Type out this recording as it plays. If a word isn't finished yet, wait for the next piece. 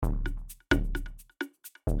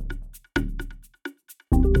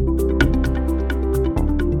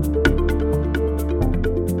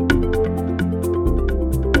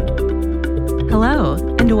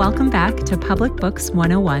welcome back to Public Books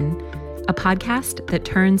 101, a podcast that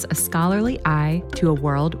turns a scholarly eye to a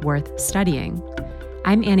world worth studying.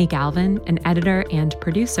 I'm Annie Galvin, an editor and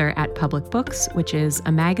producer at Public Books, which is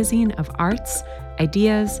a magazine of arts,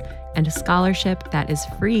 ideas, and scholarship that is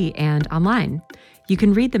free and online. You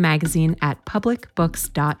can read the magazine at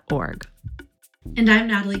publicbooks.org. And I'm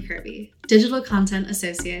Natalie Kirby, Digital Content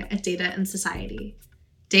Associate at Data and Society.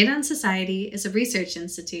 Data and Society is a research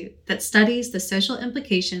institute that studies the social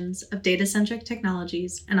implications of data-centric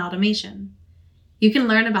technologies and automation. You can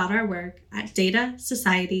learn about our work at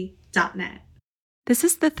datasociety.net. This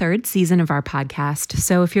is the third season of our podcast,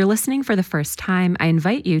 so if you're listening for the first time, I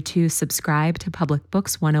invite you to subscribe to Public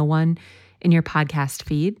Books 101 in your podcast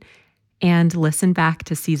feed and listen back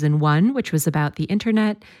to Season 1, which was about the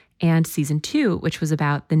internet, and Season 2, which was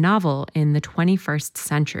about the novel in the 21st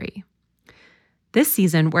century. This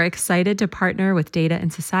season, we're excited to partner with Data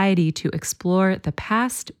and Society to explore the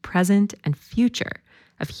past, present, and future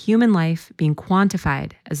of human life being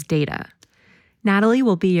quantified as data. Natalie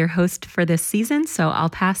will be your host for this season, so I'll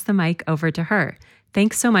pass the mic over to her.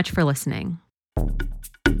 Thanks so much for listening.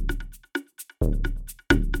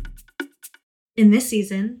 In this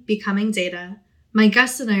season, Becoming Data, my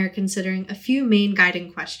guests and I are considering a few main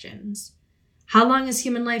guiding questions. How long has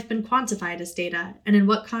human life been quantified as data, and in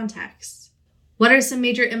what contexts? What are some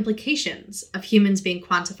major implications of humans being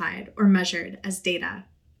quantified or measured as data?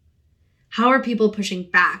 How are people pushing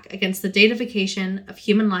back against the datafication of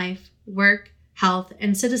human life, work, health,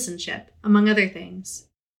 and citizenship, among other things?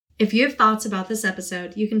 If you have thoughts about this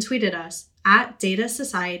episode, you can tweet at us at Data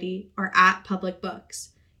Society or at Public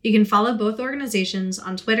Books. You can follow both organizations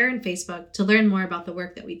on Twitter and Facebook to learn more about the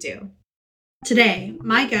work that we do. Today,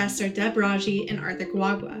 my guests are Deb Raji and Arthur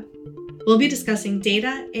Gwagwa. We'll be discussing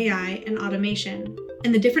data, AI, and automation,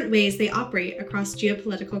 and the different ways they operate across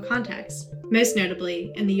geopolitical contexts, most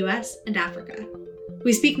notably in the US and Africa.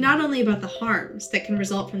 We speak not only about the harms that can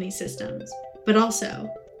result from these systems, but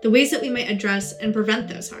also the ways that we might address and prevent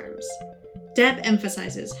those harms. Deb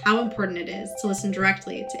emphasizes how important it is to listen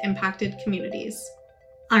directly to impacted communities.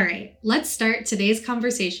 All right, let's start today's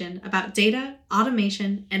conversation about data,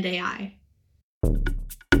 automation, and AI.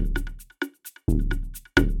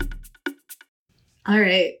 All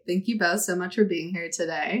right. Thank you both so much for being here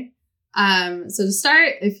today. So to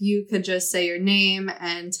start, if you could just say your name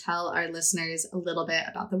and tell our listeners a little bit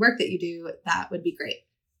about the work that you do, that would be great.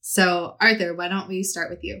 So Arthur, why don't we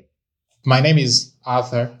start with you? My name is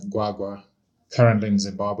Arthur Gwagwa, currently in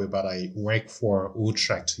Zimbabwe, but I work for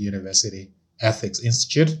Utrecht University Ethics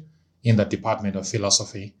Institute in the Department of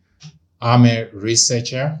Philosophy. I'm a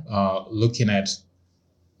researcher looking at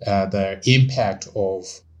the impact of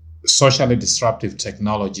socially disruptive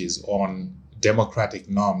technologies on democratic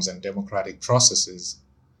norms and democratic processes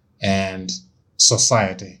and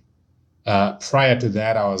society. Prior to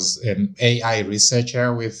that, I was an AI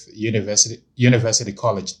researcher with University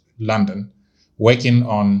College London, working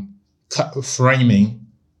on framing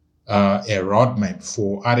a roadmap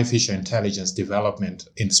for artificial intelligence development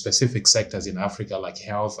in specific sectors in Africa, like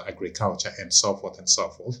health, agriculture, and so forth and so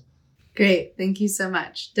forth. Great. Thank you so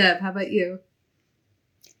much. Deb, how about you?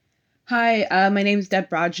 Hi, my name is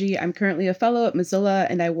Deb Raji. I'm currently a fellow at Mozilla,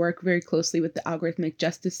 and I work very closely with the Algorithmic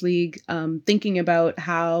Justice League, thinking about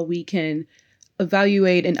how we can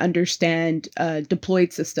evaluate and understand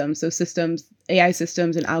deployed systems, so systems, AI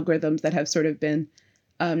systems and algorithms that have sort of been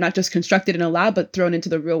not just constructed in a lab, but thrown into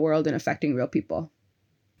the real world and affecting real people.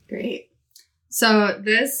 Great. So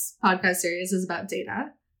this podcast series is about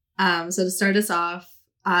data. So to start us off,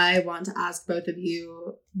 I want to ask both of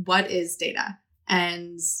you, what is data?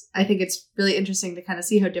 And I think it's really interesting to kind of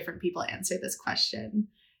see how different people answer this question.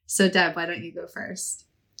 So Deb, why don't you go first?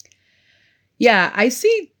 Yeah, I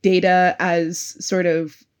see data as sort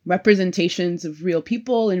of representations of real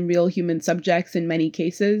people and real human subjects in many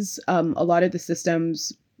cases. A lot of the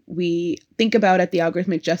systems we think about at the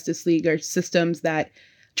Algorithmic Justice League are systems that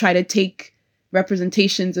try to take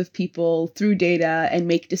representations of people through data and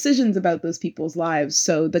make decisions about those people's lives.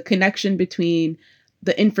 So the connection between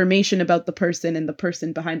the information about the person and the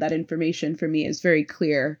person behind that information for me is very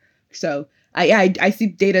clear. So I see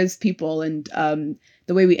data as people, and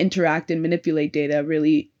the way we interact and manipulate data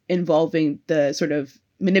really involving the sort of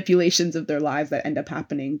manipulations of their lives that end up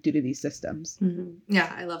happening due to these systems. Mm-hmm.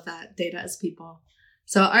 Yeah, I love that. Data as people.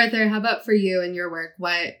 So Arthur, how about for you and your work?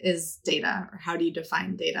 What is data, or how do you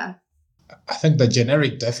define data? I think the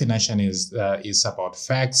generic definition is about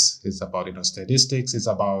facts. It's about statistics. It's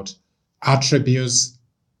about attributes.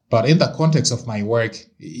 But in the context of my work,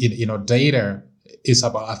 data is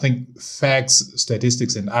about, I think, facts,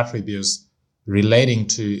 statistics, and attributes relating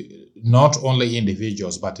to not only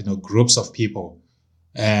individuals, but, groups of people,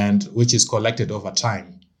 and which is collected over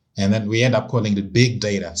time. And then we end up calling it big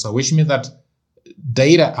data. So which means that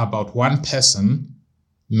data about one person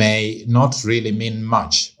may not really mean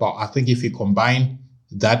much. But I think if you combine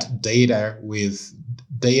that data with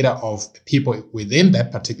data of people within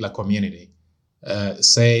that particular community,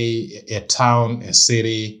 say a town, a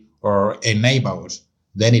city, or a neighborhood,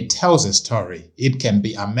 then it tells a story. It can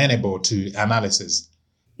be amenable to analysis.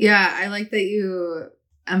 Yeah, I like that you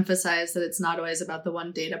emphasize that it's not always about the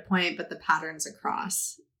one data point, but the patterns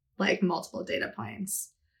across like multiple data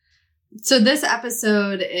points. So this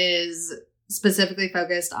episode is specifically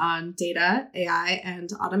focused on data, AI,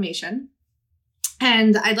 and automation.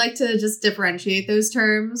 And I'd like to just differentiate those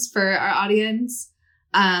terms for our audience,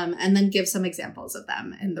 and then give some examples of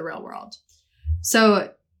them in the real world.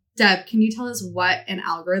 So Deb, can you tell us what an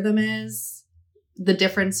algorithm is, the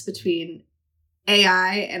difference between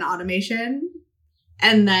AI and automation,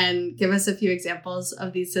 and then give us a few examples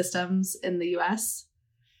of these systems in the US?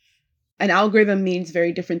 An algorithm means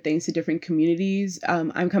very different things to different communities.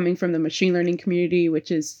 I'm coming from the machine learning community,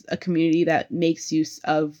 which is a community that makes use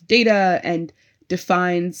of data and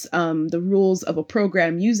defines the rules of a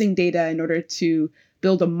program using data in order to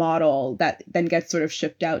build a model that then gets sort of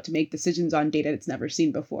shipped out to make decisions on data it's never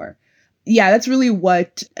seen before. Yeah, that's really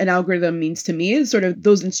what an algorithm means to me, is sort of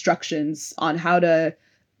those instructions on how to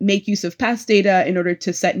make use of past data in order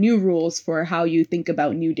to set new rules for how you think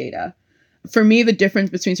about new data. For me, the difference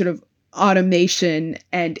between sort of automation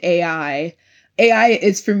and AI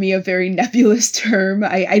is for me a very nebulous term.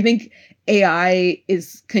 I think AI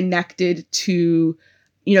is connected to,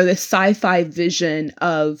 the sci-fi vision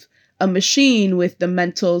of a machine with the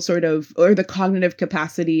mental sort of, or the cognitive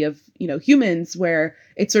capacity of, humans, where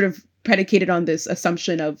it's sort of predicated on this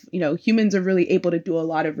assumption of, humans are really able to do a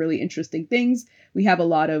lot of really interesting things. We have a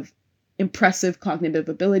lot of impressive cognitive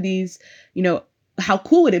abilities. How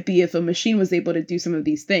cool would it be if a machine was able to do some of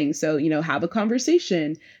these things? So, have a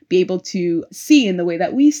conversation, be able to see in the way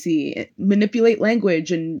that we see, manipulate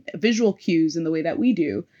language and visual cues in the way that we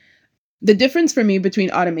do. The difference for me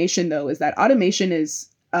between automation, though, is that automation is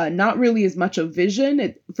not really as much of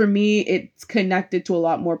vision. For me, it's connected to a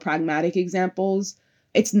lot more pragmatic examples.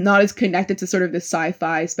 It's not as connected to sort of the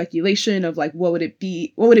sci-fi speculation of like, what would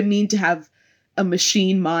it mean to have a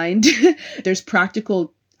machine mind? There's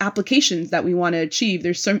practical applications that we want to achieve.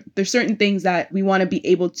 There's certain things that we want to be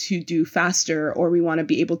able to do faster, or we want to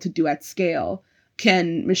be able to do at scale.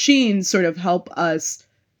 Can machines sort of help us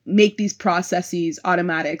make these processes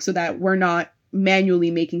automatic so that we're not manually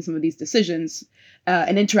making some of these decisions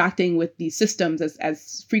and interacting with these systems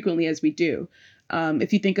as frequently as we do?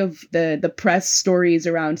 If you think of the press stories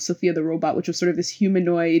around Sophia the robot, which was sort of this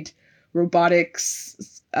humanoid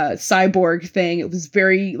robotics cyborg thing, it was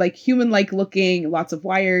very like human-like looking, lots of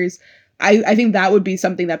wires. I think that would be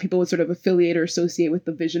something that people would sort of affiliate or associate with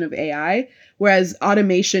the vision of AI, whereas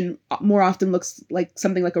automation more often looks like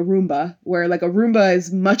something like a Roomba, where like a Roomba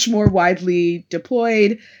is much more widely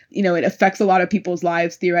deployed. It affects a lot of people's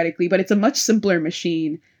lives theoretically, but it's a much simpler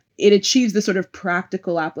machine. It achieves the sort of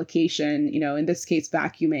practical application, in this case,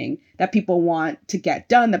 vacuuming, that people want to get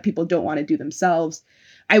done, that people don't want to do themselves.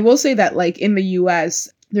 I will say that like in the US,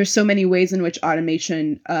 there's so many ways in which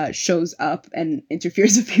automation shows up and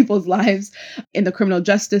interferes with people's lives. In the criminal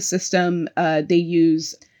justice system, they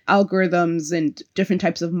use algorithms and different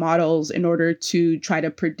types of models in order to try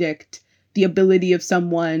to predict the ability of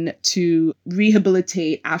someone to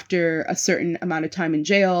rehabilitate after a certain amount of time in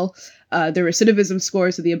jail, the recidivism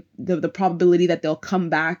score, so the probability that they'll come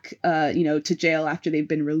back, to jail after they've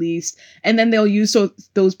been released. And then they'll use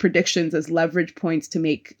those predictions as leverage points to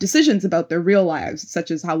make decisions about their real lives, such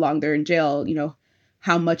as how long they're in jail,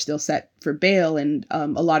 how much they'll set for bail, and a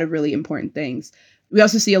lot of really important things. We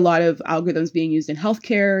also see a lot of algorithms being used in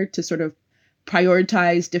healthcare to sort of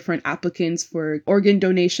prioritize different applicants for organ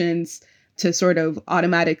donations, to sort of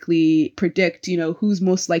automatically predict, who's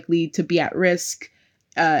most likely to be at risk,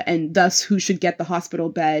 and thus who should get the hospital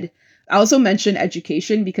bed. I also mention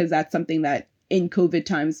education because that's something that in COVID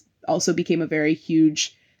times also became a very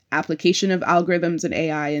huge application of algorithms and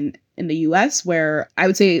AI in the US, where I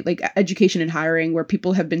would say like education and hiring, where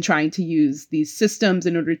people have been trying to use these systems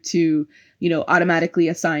in order to, automatically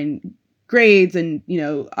assign grades and,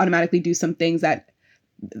 automatically do some things that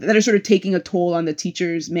are sort of taking a toll on the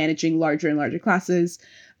teachers managing larger and larger classes.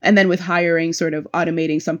 And then with hiring, sort of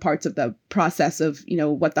automating some parts of the process of,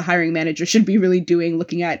 what the hiring manager should be really doing,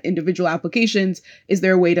 looking at individual applications. Is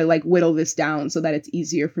there a way to like whittle this down so that it's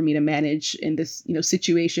easier for me to manage in this,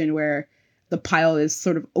 situation where the pile is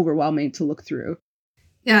sort of overwhelming to look through?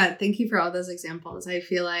 Yeah, thank you for all those examples. I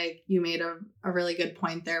feel like you made a really good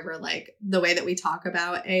point there where like the way that we talk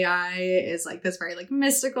about AI is like this very like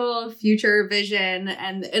mystical future vision.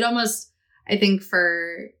 And it almost, I think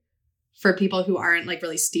for people who aren't like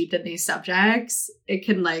really steeped in these subjects, it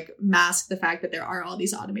can like mask the fact that there are all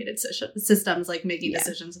these automated systems like making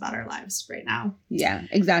decisions about our lives right now. Yeah,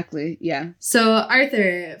 exactly. Yeah. So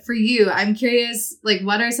Arthur, for you, I'm curious, like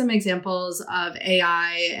what are some examples of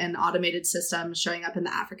AI and automated systems showing up in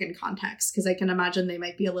the African context? Because I can imagine they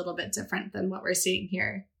might be a little bit different than what we're seeing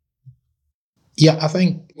here. Yeah, I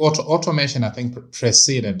think automation,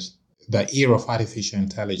 preceded the era of artificial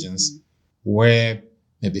intelligence, where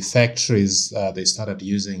maybe factories, they started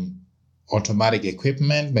using automatic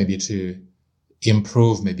equipment, maybe to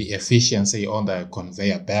improve maybe efficiency on the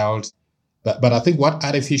conveyor belt. But I think what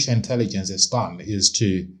artificial intelligence has done is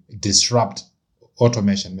to disrupt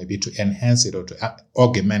automation, maybe to enhance it or to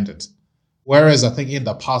augment it. Whereas I think in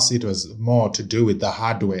the past, it was more to do with the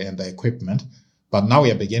hardware and the equipment. But now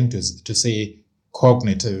we are beginning to see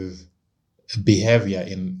cognitive behavior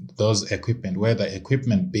in those equipment, where the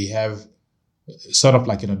equipment behave sort of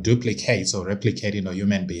like, duplicates or replicate,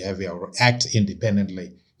 human behavior or act independent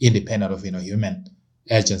of, human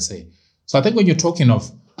agency. So I think when you're talking of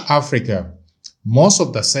Africa, most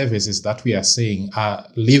of the services that we are seeing are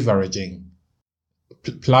leveraging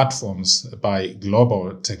platforms by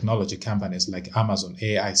global technology companies like Amazon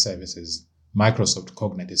AI services, Microsoft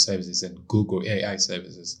Cognitive Services, and Google AI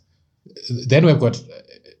services. Then we've got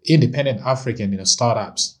independent African,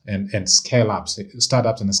 startups and scale-ups,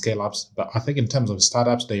 But I think in terms of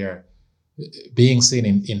startups, they are being seen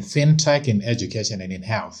in fintech, in education, and in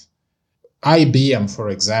health. IBM, for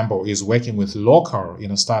example, is working with local,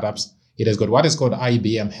 startups. It has got what is called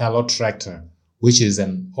IBM Hello Tractor, which is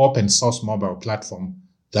an open source mobile platform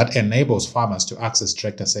that enables farmers to access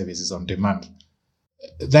tractor services on demand.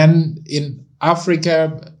 Then in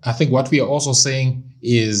Africa, I think what we are also seeing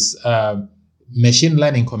is machine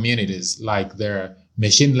learning communities, like the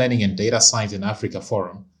Machine Learning and Data Science in Africa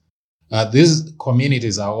Forum. These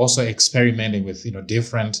communities are also experimenting with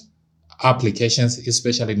different applications,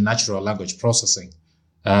 especially natural language processing,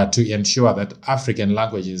 to ensure that African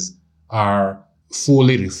languages are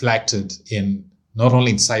fully reflected in not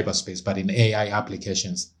only in cyberspace but in AI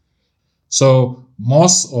applications. So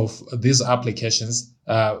most of these applications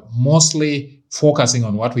mostly focusing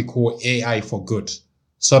on what we call AI for good,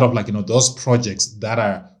 sort of like those projects that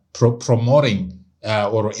are promoting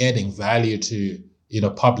or adding value to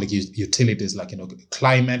public utilities like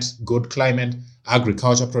climate, good climate,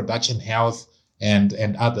 agriculture production, health, and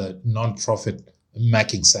other non-profit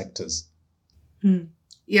making sectors.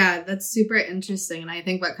 Yeah, that's super interesting. And I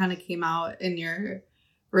think what kind of came out in your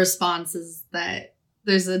response is that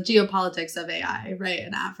there's a geopolitics of AI, right,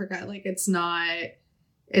 in Africa. Like it's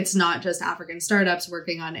not just African startups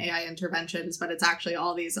working on AI interventions, but it's actually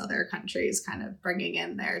all these other countries kind of bringing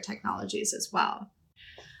in their technologies as well.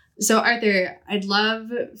 So Arthur, I'd love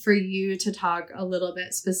for you to talk a little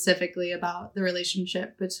bit specifically about the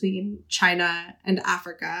relationship between China and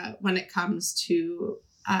Africa when it comes to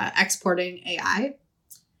exporting AI.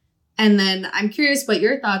 And then I'm curious what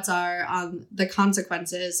your thoughts are on the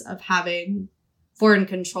consequences of having foreign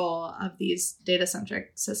control of these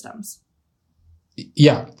data-centric systems.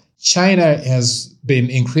 Yeah, China has been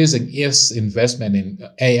increasing its investment in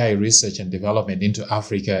AI research and development into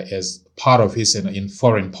Africa as part of his in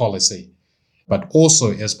foreign policy, but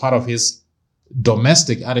also as part of his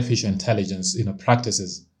domestic artificial intelligence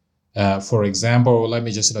practices. For example, let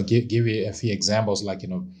me just give you a few examples, like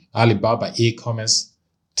Alibaba e-commerce,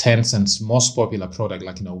 Tencent's most popular product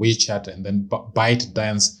like WeChat, and then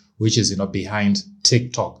ByteDance, which is behind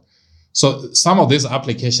TikTok. So some of these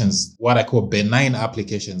applications, what I call benign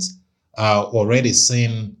applications, are already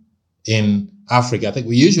seen in Africa. I think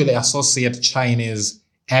we usually associate Chinese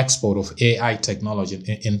export of AI technology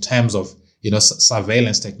in terms of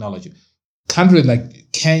surveillance technology. Countries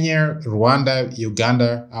like Kenya, Rwanda,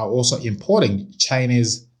 Uganda are also importing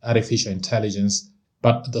Chinese artificial intelligence,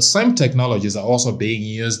 but the same technologies are also being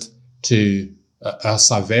used to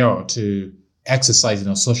surveil, to exercise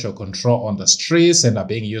social control on the streets, and are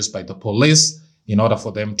being used by the police in order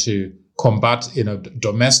for them to combat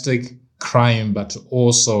domestic crime, but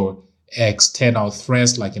also external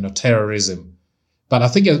threats like terrorism. But I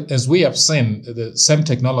think as we have seen, the same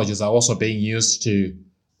technologies are also being used to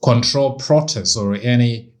control protests or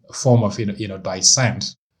any form of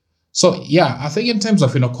dissent. So yeah, I think in terms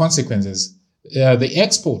of consequences, the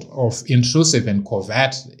export of intrusive and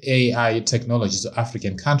covert AI technologies to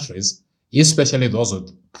African countries, especially those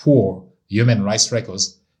with poor human rights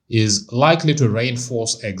records, is likely to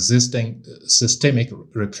reinforce existing systemic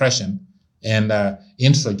repression and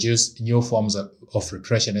introduce new forms of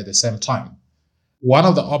repression at the same time. One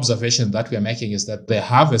of the observations that we are making is that the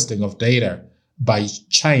harvesting of data by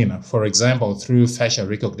China, for example, through facial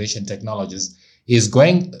recognition technologies, is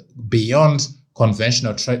going beyond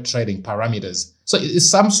conventional trading parameters. So it's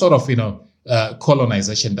some sort of,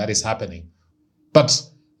 colonization that is happening. But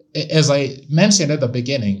as I mentioned at the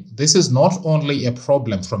beginning, this is not only a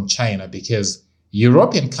problem from China, because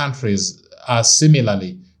European countries are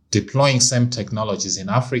similarly deploying same technologies in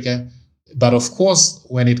Africa. But of course,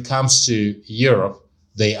 when it comes to Europe,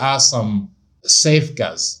 there are some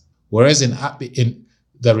safeguards, whereas in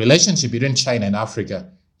the relationship between China and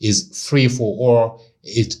Africa is free for all.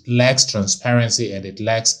 It lacks transparency and it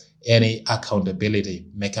lacks any accountability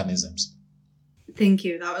mechanisms. Thank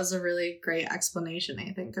you. That was a really great explanation,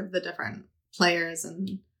 I think, of the different players.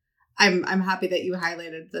 And I'm happy that you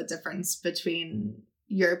highlighted the difference between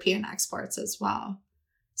European exports as well.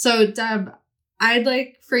 So, Deb, I'd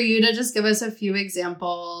like for you to just give us a few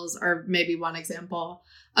examples, or maybe one example,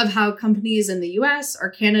 of how companies in the US or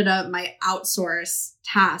Canada might outsource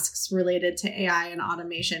tasks related to AI and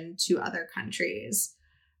automation to other countries.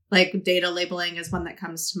 Like data labeling is one that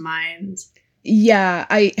comes to mind. Yeah,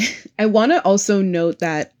 I want to also note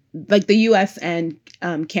that like the US and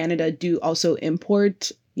Canada do also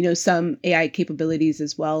import, some AI capabilities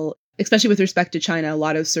as well, especially with respect to China. A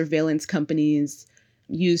lot of surveillance companies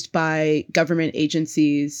used by government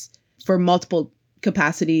agencies for multiple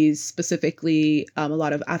capacities, specifically a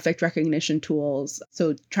lot of affect recognition tools.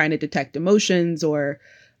 So trying to detect emotions or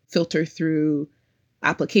filter through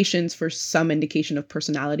applications for some indication of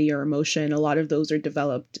personality or emotion. A lot of those are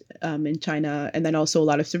developed in China. And then also a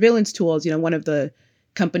lot of surveillance tools. One of the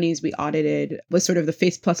companies we audited was sort of the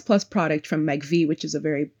Face++ product from MegV, which is a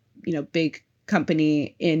very, big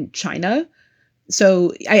company in China.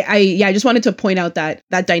 So I just wanted to point out that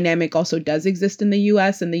that dynamic also does exist in the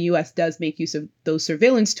US, and the US does make use of those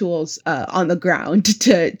surveillance tools on the ground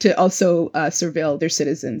to also surveil their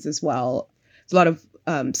citizens as well. There's a lot of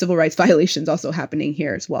civil rights violations also happening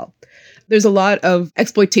here as well. There's a lot of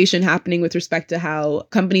exploitation happening with respect to how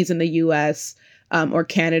companies in the US or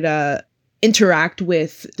Canada interact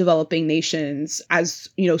with developing nations as,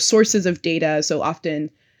 sources of data. So often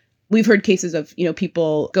we've heard cases of,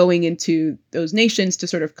 people going into those nations to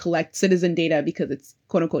sort of collect citizen data because it's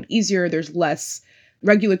quote unquote easier. There's less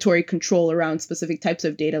regulatory control around specific types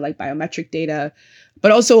of data like biometric data.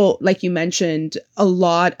 But also, like you mentioned, a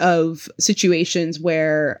lot of situations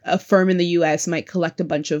where a firm in the US might collect a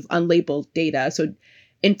bunch of unlabeled data. So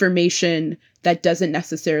information that doesn't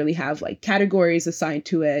necessarily have like categories assigned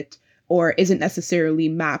to it or isn't necessarily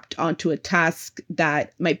mapped onto a task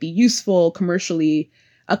that might be useful commercially.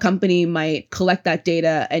 A company might collect that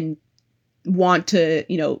data and want to,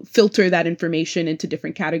 filter that information into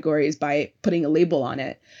different categories by putting a label on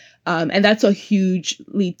it. And that's a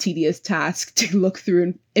hugely tedious task to look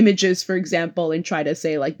through images, for example, and try to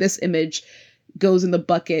say like this image goes in the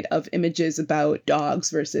bucket of images about dogs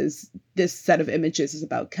versus this set of images is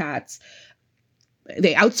about cats.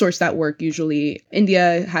 They outsource that work usually.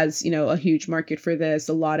 India has, a huge market for this.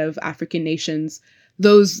 A lot of African nations,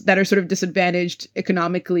 those that are sort of disadvantaged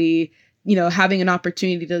economically, having an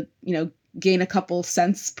opportunity to, gain a couple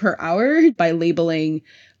cents per hour by labeling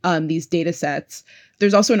these data sets.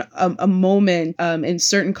 There's also a moment in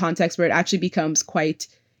certain contexts where it actually becomes quite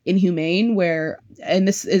inhumane and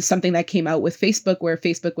this is something that came out with Facebook, where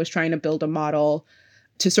Facebook was trying to build a model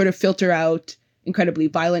to sort of filter out incredibly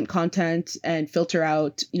violent content and filter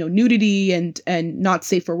out, nudity and not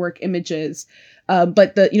safe for work images.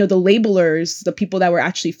 But the labelers, the people that were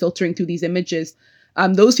actually filtering through these images,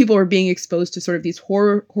 those people were being exposed to sort of these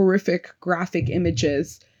horrific graphic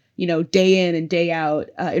images, day in and day out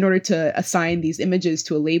in order to assign these images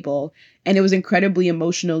to a label. And it was incredibly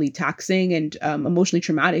emotionally taxing and emotionally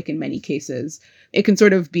traumatic in many cases. It can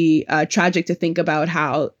sort of be tragic to think about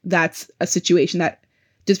how that's a situation that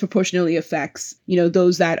disproportionately affects,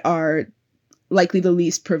 those that are likely the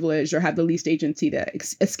least privileged or have the least agency to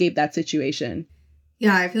escape that situation.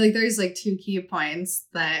 Yeah, I feel like there's like two key points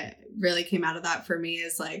that really came out of that for me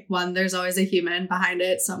is like, one, there's always a human behind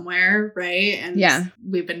it somewhere, right? And yeah,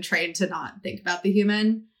 we've been trained to not think about the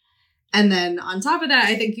human. And then on top of that,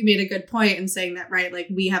 I think you made a good point in saying that, right, like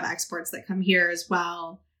we have exports that come here as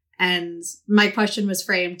well. And my question was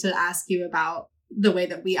framed to ask you about the way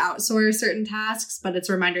that we outsource certain tasks, but it's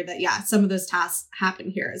a reminder that, yeah, some of those tasks happen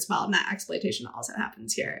here as well. And that exploitation also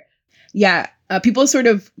happens here. Yeah, people sort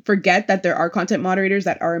of forget that there are content moderators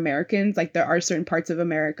that are Americans. Like there are certain parts of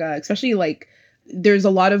America, especially like there's a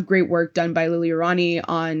lot of great work done by Lily Irani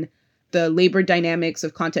on the labor dynamics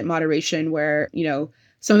of content moderation, where, you know,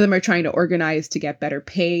 some of them are trying to organize to get better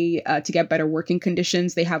pay, to get better working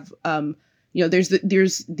conditions. They have, you know, there's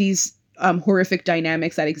these horrific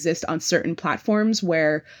dynamics that exist on certain platforms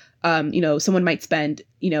where, you know, someone might spend,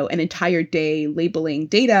 you know, an entire day labeling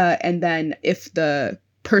data. And then if the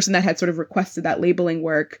person that had sort of requested that labeling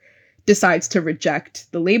work decides to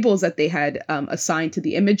reject the labels that they had assigned to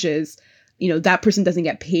the images, you know, that person doesn't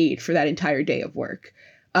get paid for that entire day of work.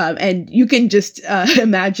 And you can just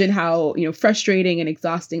imagine how, you know, frustrating and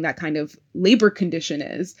exhausting that kind of labor condition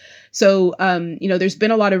is. So, you know, there's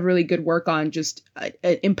been a lot of really good work on just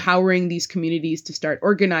empowering these communities to start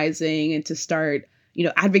organizing and to start, you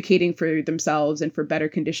know, advocating for themselves and for better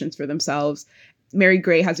conditions for themselves. Mary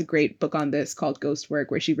Gray has a great book on this called Ghost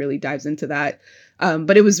Work, where she really dives into that.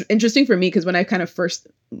 But it was interesting for me because when I kind of first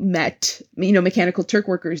met, you know, Mechanical Turk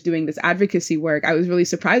workers doing this advocacy work, I was really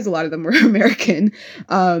surprised a lot of them were American,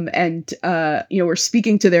 and you know, were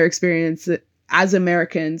speaking to their experience as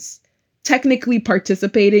Americans, technically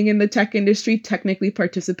participating in the tech industry, technically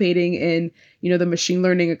participating in, you know, the machine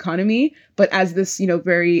learning economy, but as this, you know,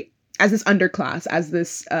 as this underclass, as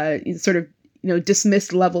this sort of, you know,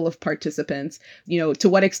 dismissed level of participants. You know, to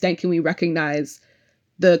what extent can we recognize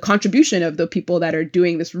the contribution of the people that are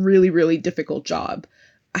doing this really, really difficult job?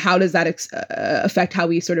 How does that affect how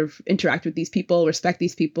we sort of interact with these people, respect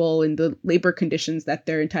these people, and the labor conditions that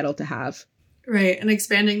they're entitled to have? Right. And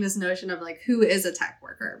expanding this notion of like, who is a tech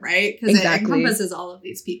worker, right? Because it encompasses all of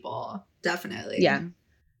these people. Definitely. Yeah.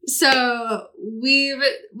 So we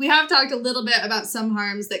have talked a little bit about some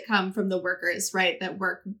harms that come from the workers, right, that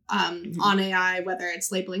work on AI, whether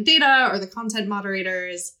it's labeling data or the content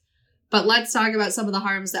moderators. But let's talk about some of the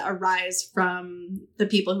harms that arise from the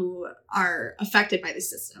people who are affected by the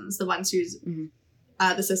systems, the ones whose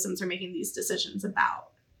the systems are making these decisions about.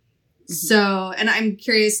 So, and I'm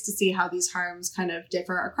curious to see how these harms kind of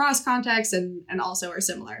differ across contexts and also are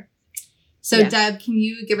similar. So, yeah. Deb, can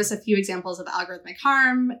you give us a few examples of algorithmic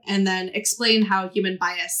harm and then explain how human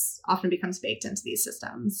bias often becomes baked into these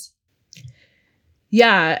systems?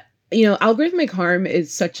 Yeah, you know, algorithmic harm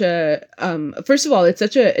is such a first of all, it's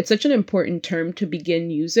such an important term to begin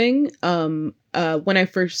using. When I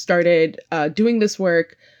first started doing this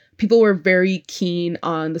work, people were very keen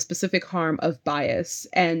on the specific harm of bias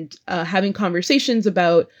and having conversations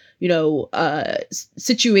about, you know,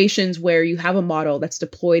 situations where you have a model that's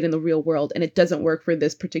deployed in the real world and it doesn't work for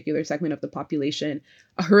this particular segment of the population.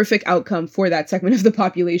 A horrific outcome for that segment of the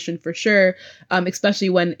population, for sure,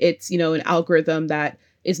 especially when it's, you know, an algorithm that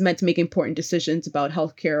is meant to make important decisions about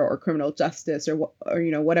healthcare or criminal justice or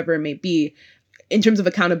you know, whatever it may be. In terms of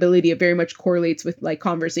accountability, it very much correlates with like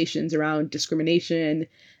conversations around discrimination,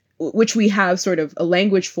 which we have sort of a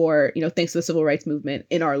language for, you know, thanks to the civil rights movement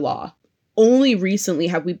in our law. Only recently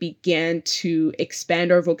have we began to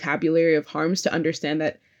expand our vocabulary of harms to understand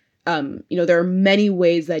that, you know, there are many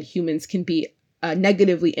ways that humans can be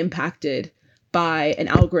negatively impacted by an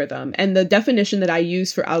algorithm. And the definition that I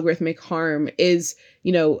use for algorithmic harm is,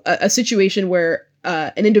 you know, a situation where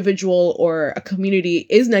an individual or a community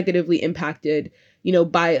is negatively impacted, you know,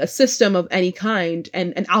 by a system of any kind,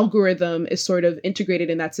 and an algorithm is sort of integrated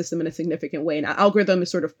in that system in a significant way. And an algorithm is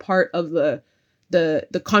sort of part of the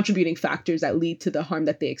contributing factors that lead to the harm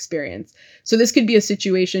that they experience. So this could be a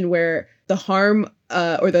situation where the harm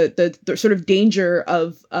or the sort of danger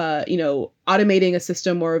of, you know, automating a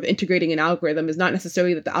system or of integrating an algorithm is not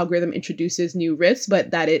necessarily that the algorithm introduces new risks,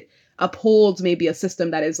 but that it upholds maybe a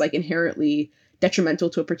system that is like inherently detrimental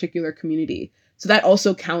to a particular community. So that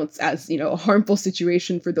also counts as, you know, a harmful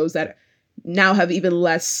situation for those that now have even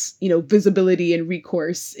less, you know, visibility and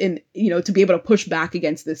recourse in, you know, to be able to push back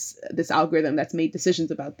against this algorithm that's made decisions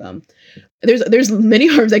about them. There's many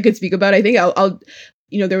harms I could speak about. I think I'll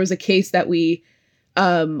you know, there was a case that we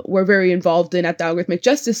were very involved in at the Algorithmic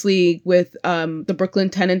Justice League with the Brooklyn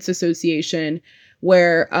Tenants Association,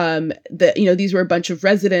 where you know, these were a bunch of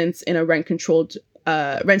residents in a rent-controlled,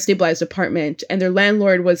 rent-stabilized apartment, and their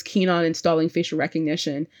landlord was keen on installing facial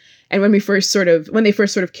recognition. And when they first sort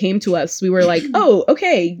of came to us, we were like, oh,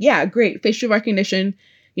 okay, yeah, great, facial recognition.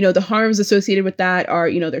 You know, the harms associated with that are,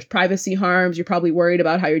 you know, there's privacy harms. You're probably worried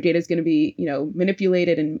about how your data is going to be, you know,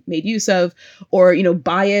 manipulated and made use of, or, you know,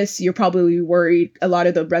 bias. You're probably worried. A lot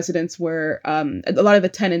of the residents were, a lot of the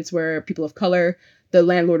tenants were people of color. The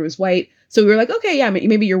landlord was white. So we were like, okay, yeah,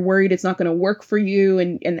 maybe you're worried it's not going to work for you.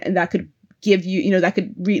 And that could give you, you know, that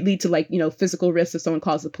could lead to like, you know, physical risks if someone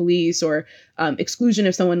calls the police, or exclusion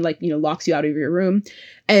if someone like, you know, locks you out of your room.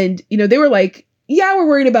 And, you know, they were like, yeah, we're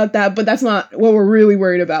worried about that, but that's not what we're really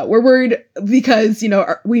worried about. We're worried because,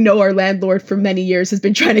 we know our landlord for many years has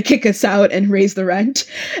been trying to kick us out and raise the rent,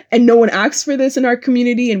 and no one asked for this in our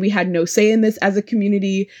community, and we had no say in this as a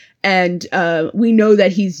community. And we know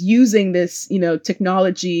that he's using this,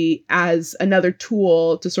 technology as another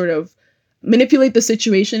tool to sort of manipulate the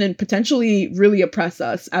situation and potentially really oppress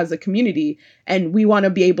us as a community. And we want to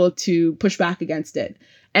be able to push back against it.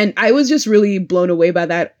 And I was just really blown away by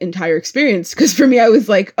that entire experience, because for me, I was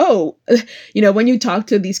like, oh, when you talk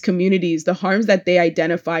to these communities, the harms that they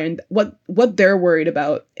identify and what they're worried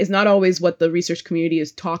about is not always what the research community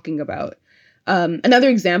is talking about. Another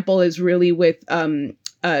example is really with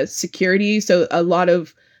security. So a lot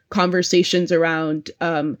of conversations around,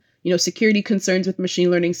 security concerns with machine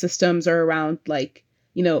learning systems are around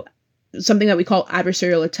something that we call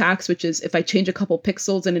adversarial attacks, which is if I change a couple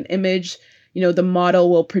pixels in an image, the model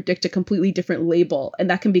will predict a completely different label, and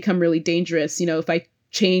that can become really dangerous. If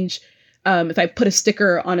I put a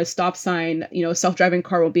sticker on a stop sign, a self-driving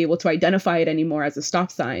car won't be able to identify it anymore as a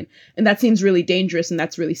stop sign. And that seems really dangerous, and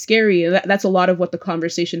that's really scary. And that's a lot of what the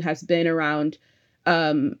conversation has been around,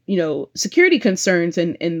 security concerns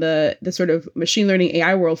in the sort of machine learning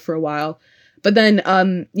AI world for a while. But then,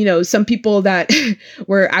 some people that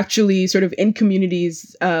were actually sort of in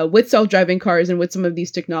communities with self-driving cars and with some of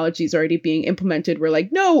these technologies already being implemented were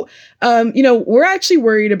like, no, we're actually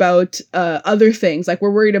worried about other things. Like,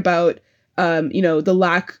 we're worried about, the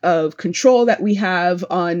lack of control that we have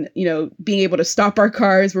on, being able to stop our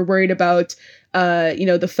cars. We're worried about,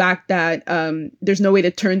 the fact that there's no way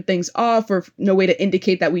to turn things off, or no way to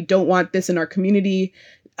indicate that we don't want this in our community.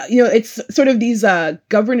 It's sort of these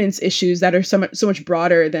governance issues that are so much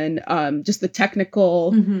broader than just the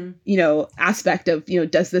technical, aspect of,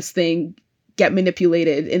 does this thing get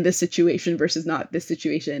manipulated in this situation versus not this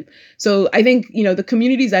situation. So I think, the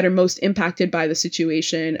communities that are most impacted by the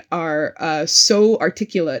situation are so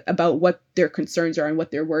articulate about what their concerns are and what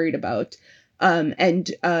they're worried about.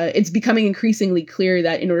 And it's becoming increasingly clear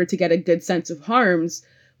that in order to get a good sense of harms,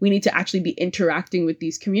 we need to actually be interacting with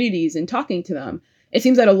these communities and talking to them. It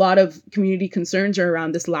seems that a lot of community concerns are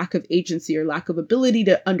around this lack of agency or lack of ability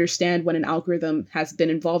to understand when an algorithm has been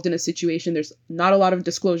involved in a situation. There's not a lot of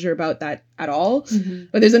disclosure about that at all. Mm-hmm.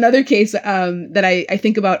 But there's another case that I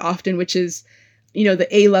think about often, which is, the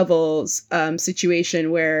A-levels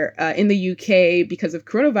situation where in the UK, because of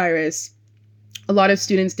coronavirus, a lot of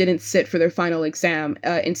students didn't sit for their final exam.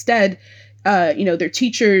 Instead, their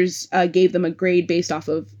teachers gave them a grade based off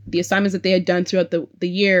of the assignments that they had done throughout the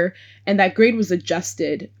year. And that grade was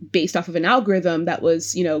adjusted based off of an algorithm that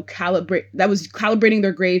was, calibrating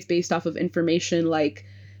their grades based off of information like,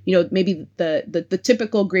 maybe the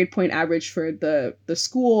typical grade point average for the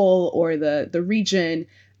school or the region,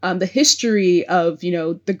 the history of,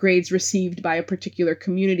 the grades received by a particular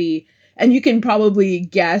community. And you can probably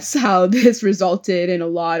guess how this resulted in a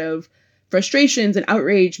lot of frustrations and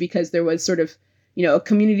outrage, because there was sort of, a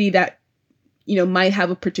community that, might have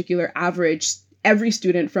a particular average. Every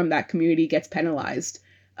student from that community gets penalized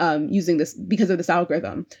using this because of this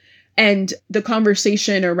algorithm. And the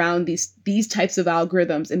conversation around these types of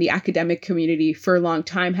algorithms in the academic community for a long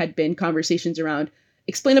time had been conversations around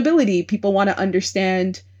explainability. People want to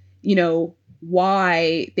understand,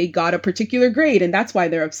 why they got a particular grade, and that's why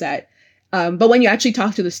they're upset. But when you actually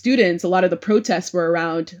talk to the students, a lot of the protests were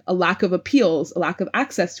around a lack of appeals, a lack of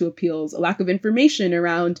access to appeals, a lack of information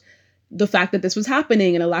around the fact that this was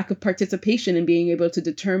happening, and a lack of participation in being able to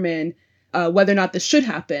determine whether or not this should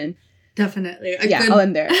happen. Definitely. I'll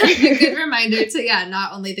end there. A good reminder to,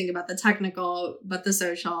 not only think about the technical, but the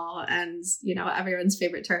social and, everyone's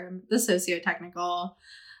favorite term, the socio-technical.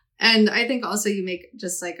 And I think also you make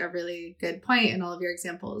just like a really good point in all of your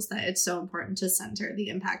examples that it's so important to center the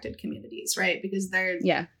impacted communities, right? Because they're,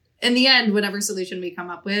 in the end, whatever solution we come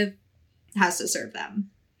up with has to serve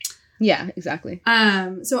them. Yeah, exactly.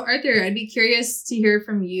 So Arthur, I'd be curious to hear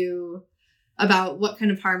from you about what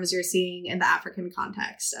kind of harms you're seeing in the African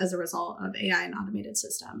context as a result of AI and automated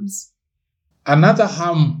systems. Another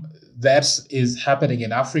harm that is happening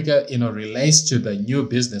in Africa, relates to the new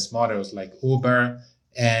business models like Uber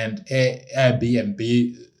and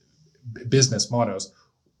Airbnb business models.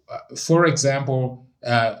 For example,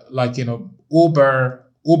 Uber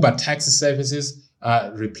taxi services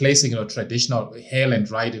replacing traditional hail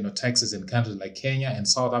and ride taxis in countries like Kenya and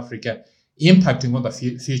South Africa, impacting on the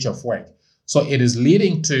future of work. So it is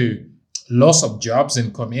leading to loss of jobs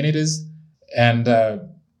in communities, and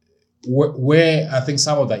where I think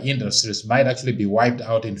some of the industries might actually be wiped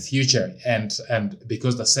out in future, and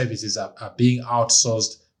because the services are being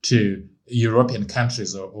outsourced to European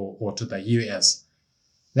countries or to the US.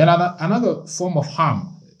 Then another form of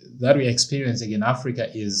harm that we're experiencing in Africa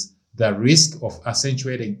is the risk of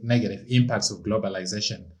accentuating negative impacts of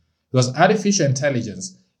globalization. Because artificial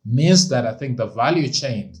intelligence means that I think the value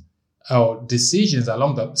chain or decisions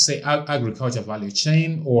along the, say, agriculture value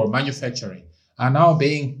chain or manufacturing are now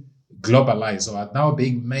being globalized or are now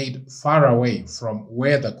being made far away from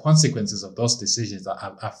where the consequences of those decisions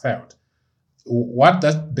are felt. What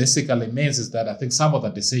that basically means is that I think some of the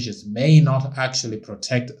decisions may not actually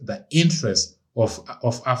protect the interests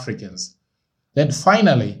of Africans. Then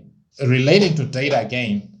finally, relating to data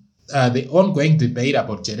again, the ongoing debate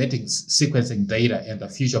about genetic sequencing data and the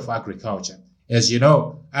future of agriculture. As you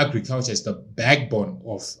know, agriculture is the backbone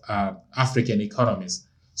of African economies.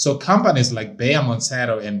 So companies like Bayer,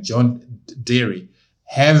 Monsanto, and John Deere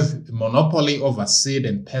have monopoly over seed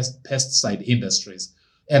and pesticide industries.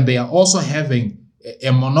 And they are also having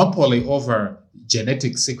a monopoly over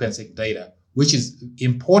genetic sequencing data, which is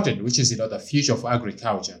important, which is, the future of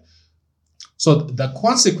agriculture. So the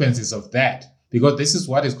consequences of that, because this is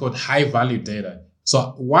what is called high value data.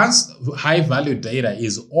 So once high value data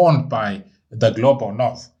is owned by the global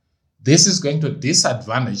north, this is going to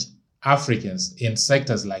disadvantage Africans in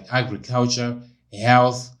sectors like agriculture,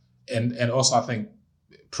 health, and also I think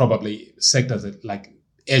probably sectors like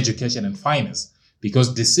education and finance,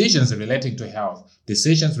 because decisions relating to health,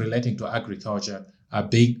 decisions relating to agriculture are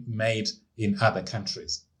being made in other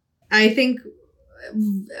countries. I think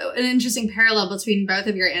an interesting parallel between both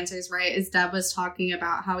of your answers, right, is Deb was talking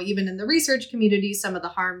about how even in the research community, some of the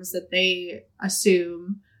harms that they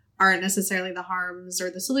assume aren't necessarily the harms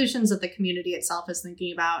or the solutions that the community itself is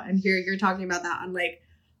thinking about. And here you're talking about that on like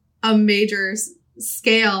a major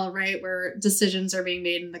scale, right, where decisions are being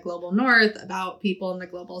made in the global north about people in the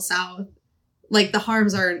global south. Like the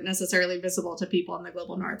harms aren't necessarily visible to people in the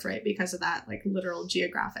global north, right, because of that like literal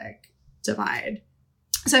geographic divide.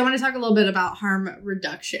 So I want to talk a little bit about harm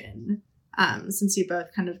reduction, since you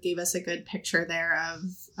both kind of gave us a good picture there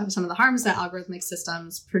of some of the harms that algorithmic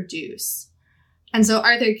systems produce. And so,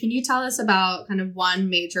 Arthur, can you tell us about kind of one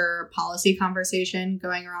major policy conversation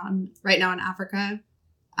going on right now in Africa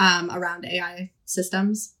around AI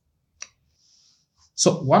systems?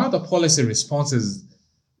 So one of the policy responses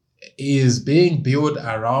is being built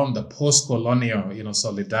around the post-colonial,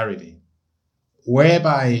 solidarity,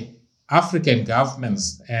 whereby African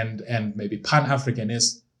governments and maybe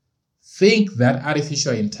Pan-Africanists think that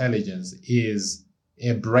artificial intelligence is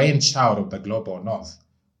a brainchild of the global north.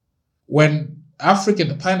 When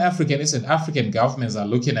Pan-Africanists and African governments are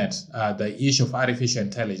looking at the issue of artificial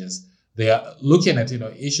intelligence, they are looking at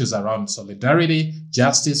issues around solidarity,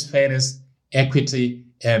 justice, fairness, equity,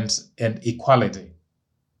 and equality.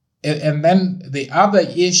 And then the other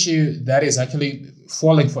issue that is actually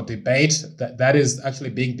falling for debate, that is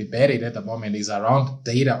actually being debated at the moment, is around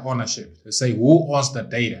data ownership. To say who owns the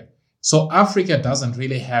data. So Africa doesn't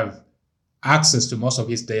really have access to most of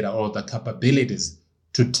its data or the capabilities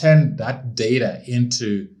to turn that data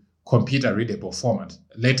into computer readable format,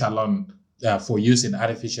 let alone for use in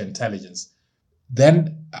artificial intelligence.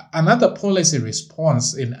 Then another policy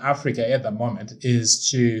response in Africa at the moment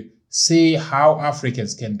is to see how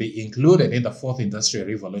Africans can be included in the fourth industrial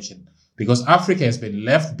revolution, because Africa has been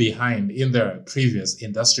left behind in the previous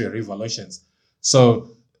industrial revolutions.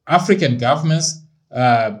 So African governments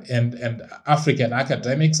and African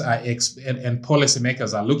academics and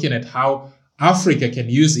policymakers are looking at how Africa can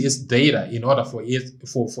use its data in order for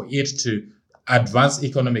it to advance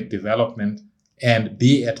economic development and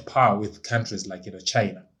be at par with countries like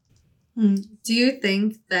China. Do you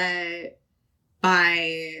think that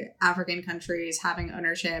by African countries having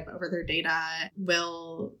ownership over their data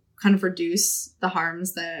will kind of reduce the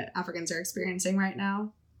harms that Africans are experiencing right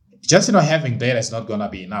now? Just having data is not going to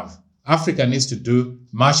be enough. Africa needs to do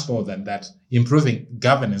much more than that, improving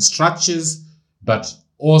governance structures, but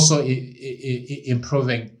also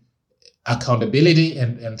improving accountability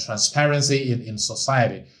and transparency in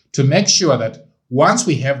society to make sure that once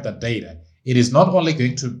we have the data, it is not only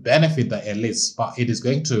going to benefit the elites, but it is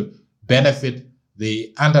going to benefit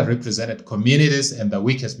the underrepresented communities and the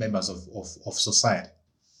weakest members of society.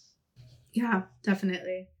 Yeah,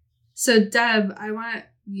 definitely. So Deb, I want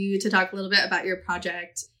you to talk a little bit about your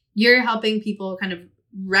project. You're helping people kind of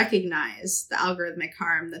recognize the algorithmic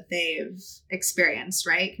harm that they've experienced,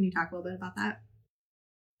 right? Can you talk a little bit about that?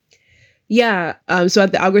 Yeah. So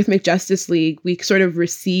at the Algorithmic Justice League, we sort of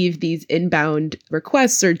receive these inbound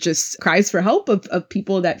requests or just cries for help of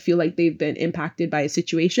people that feel like they've been impacted by a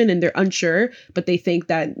situation and they're unsure, but they think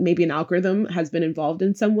that maybe an algorithm has been involved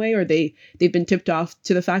in some way, or they've been tipped off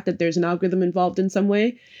to the fact that there's an algorithm involved in some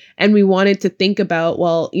way. And we wanted to think about,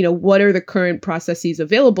 well, what are the current processes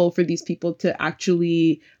available for these people to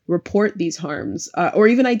actually report these harms or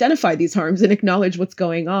even identify these harms and acknowledge what's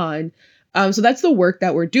going on. So that's the work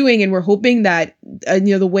that we're doing. And we're hoping that,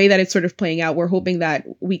 the way that it's sort of playing out, we're hoping that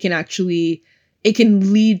we can it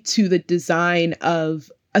can lead to the design of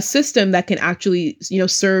a system that can actually,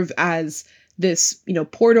 serve as this,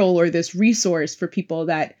 portal or this resource for people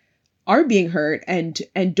that are being hurt and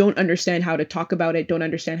don't understand how to talk about it, don't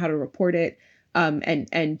understand how to report it,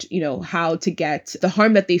 and how to get the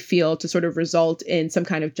harm that they feel to sort of result in some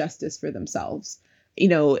kind of justice for themselves.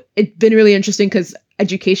 It's been really interesting because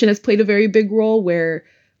education has played a very big role where,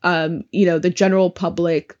 the general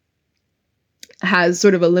public has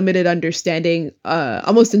sort of a limited understanding,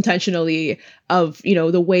 almost intentionally, of,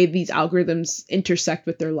 the way these algorithms intersect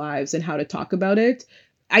with their lives and how to talk about it.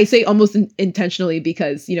 I say almost intentionally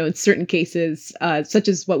because, in certain cases, such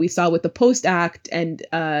as what we saw with the Post Act and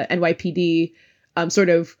NYPD, sort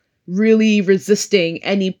of really resisting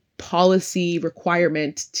any policy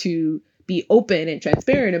requirement to be open and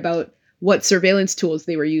transparent about what surveillance tools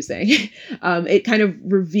they were using. It kind of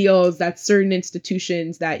reveals that certain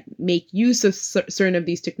institutions that make use of certain of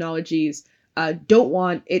these technologies don't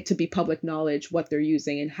want it to be public knowledge what they're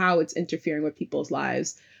using and how it's interfering with people's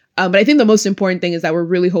lives. But I think the most important thing is that we're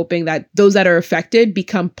really hoping that those that are affected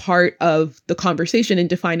become part of the conversation in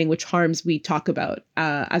defining which harms we talk about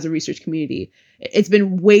as a research community. It's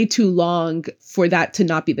been way too long for that to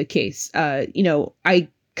not be the case. I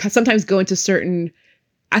sometimes go into certain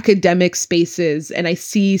academic spaces and I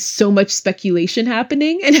see so much speculation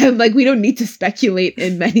happening, and I'm like, we don't need to speculate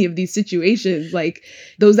in many of these situations. Like,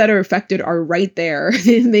 those that are affected are right there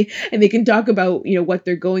and they can talk about what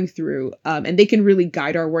they're going through, and they can really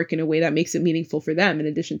guide our work in a way that makes it meaningful for them in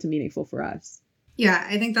addition to meaningful for us. Yeah,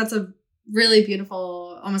 I think that's a really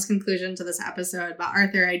beautiful almost conclusion to this episode. But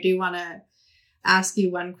Arthur, I do want to ask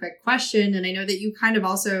you one quick question, and I know that you kind of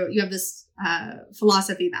also you have this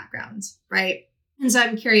philosophy background, right? And so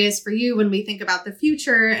I'm curious for you, when we think about the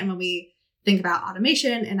future and when we think about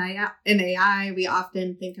automation and AI, we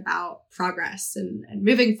often think about progress and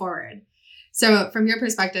moving forward. So from your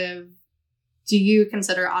perspective, do you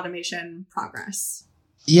consider automation progress?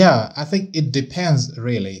 Yeah, I think it depends,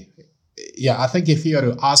 really. Yeah, I think if you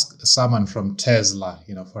were to ask someone from Tesla,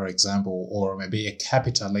 for example, or maybe a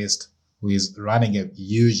capitalist who is running a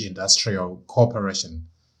huge industrial corporation,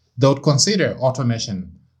 they would consider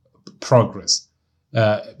automation progress.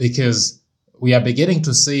 Because we are beginning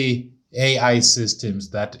to see AI systems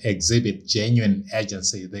that exhibit genuine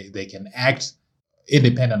agency. They can act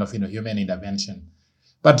independent of human intervention.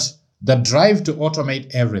 But the drive to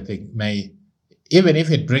automate everything may, even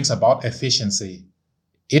if it brings about efficiency,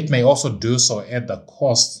 it may also do so at the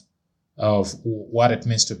cost of what it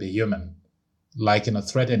means to be human, like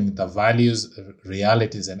threatening the values,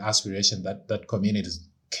 realities, and aspirations that communities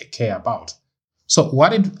care about. So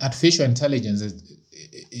what artificial intelligence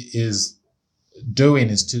is doing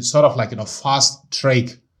is to sort of fast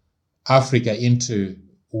track Africa into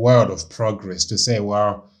world of progress, to say,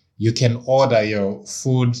 well, you can order your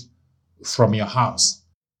food from your house.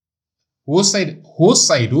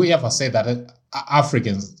 Whoever said that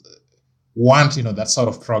Africans want that sort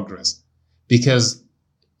of progress? Because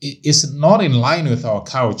it's not in line with our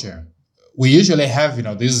culture. We usually have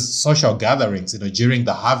these social gatherings during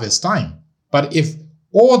the harvest time. But if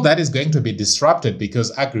all that is going to be disrupted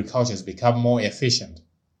because agriculture has become more efficient,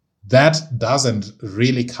 that doesn't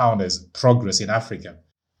really count as progress in Africa.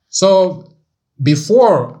 So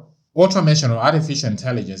before automation or artificial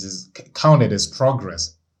intelligence is counted as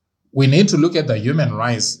progress, we need to look at the human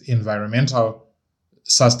rights, environmental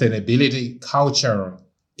sustainability, cultural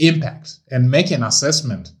impact, and make an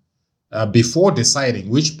assessment before deciding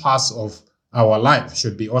which parts of our life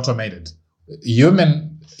should be automated. Human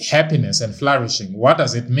happiness and flourishing. What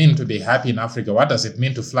does it mean to be happy in Africa? What does it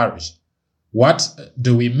mean to flourish? What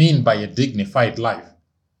do we mean by a dignified life?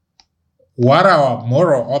 What are our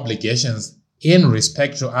moral obligations in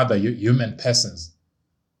respect to other human persons?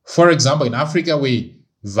 For example, in Africa, we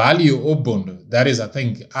value Ubuntu. That is, I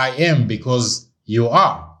think, I am because you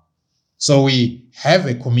are. So we have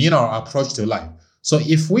a communal approach to life. So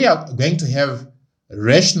if we are going to have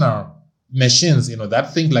rational machines,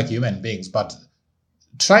 that think like human beings, but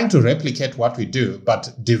trying to replicate what we do,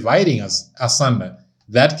 but dividing us asunder,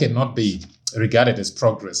 that cannot be regarded as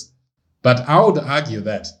progress. But I would argue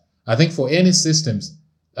that I think for any systems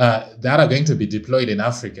that are going to be deployed in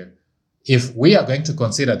Africa, if we are going to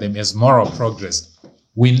consider them as moral progress,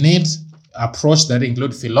 we need approach that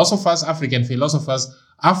include philosophers,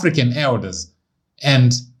 African elders,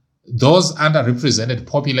 and those underrepresented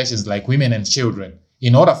populations like women and children,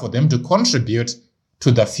 in order for them to contribute to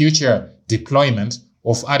the future deployment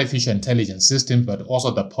of artificial intelligence systems, but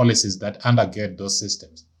also the policies that undergird those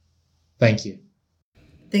systems. Thank you.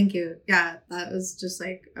 Thank you. Yeah, that was just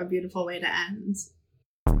like a beautiful way to end.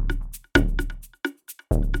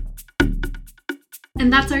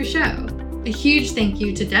 And that's our show. A huge thank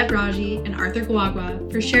you to Deb Raji and Arthur Gwagwa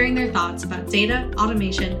for sharing their thoughts about data,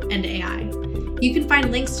 automation, and AI. You can find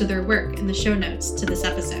links to their work in the show notes to this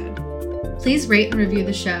episode. Please rate and review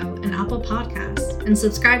the show in Apple Podcasts and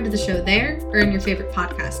subscribe to the show there or in your favorite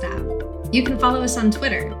podcast app. You can follow us on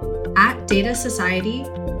Twitter @Data Society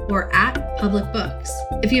or @PublicBooks.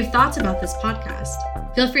 If you have thoughts about this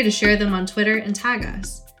podcast, feel free to share them on Twitter and tag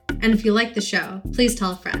us. And if you like the show, please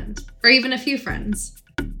tell a friend, or even a few friends.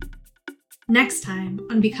 Next time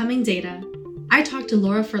on Becoming Data, I talk to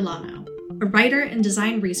Laura Furlano, a writer and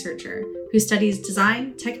design researcher who studies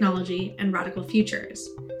design, technology, and radical futures,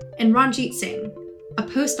 and Ranjit Singh, a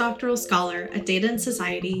postdoctoral scholar at Data and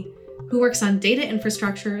Society who works on data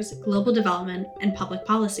infrastructures, global development, and public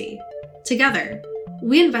policy. Together,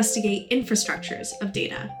 we investigate infrastructures of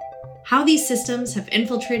data, how these systems have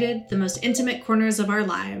infiltrated the most intimate corners of our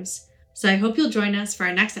lives. So I hope you'll join us for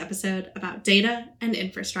our next episode about data and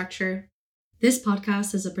infrastructure. This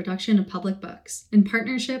podcast is a production of Public Books in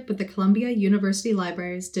partnership with the Columbia University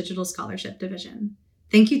Library's Digital Scholarship Division.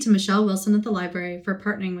 Thank you to Michelle Wilson at the library for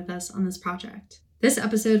partnering with us on this project. This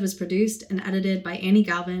episode was produced and edited by Annie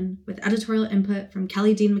Galvin with editorial input from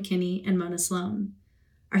Kelly Dean McKinney and Mona Sloan.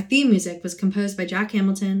 Our theme music was composed by Jack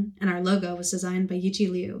Hamilton, and our logo was designed by Yichi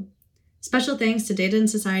Liu. Special thanks to Data and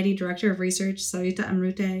Society Director of Research Sarita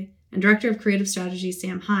Amrute and Director of Creative Strategy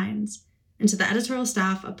Sam Hines, and to the editorial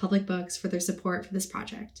staff of Public Books for their support for this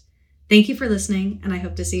project. Thank you for listening, and I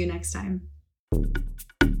hope to see you next time.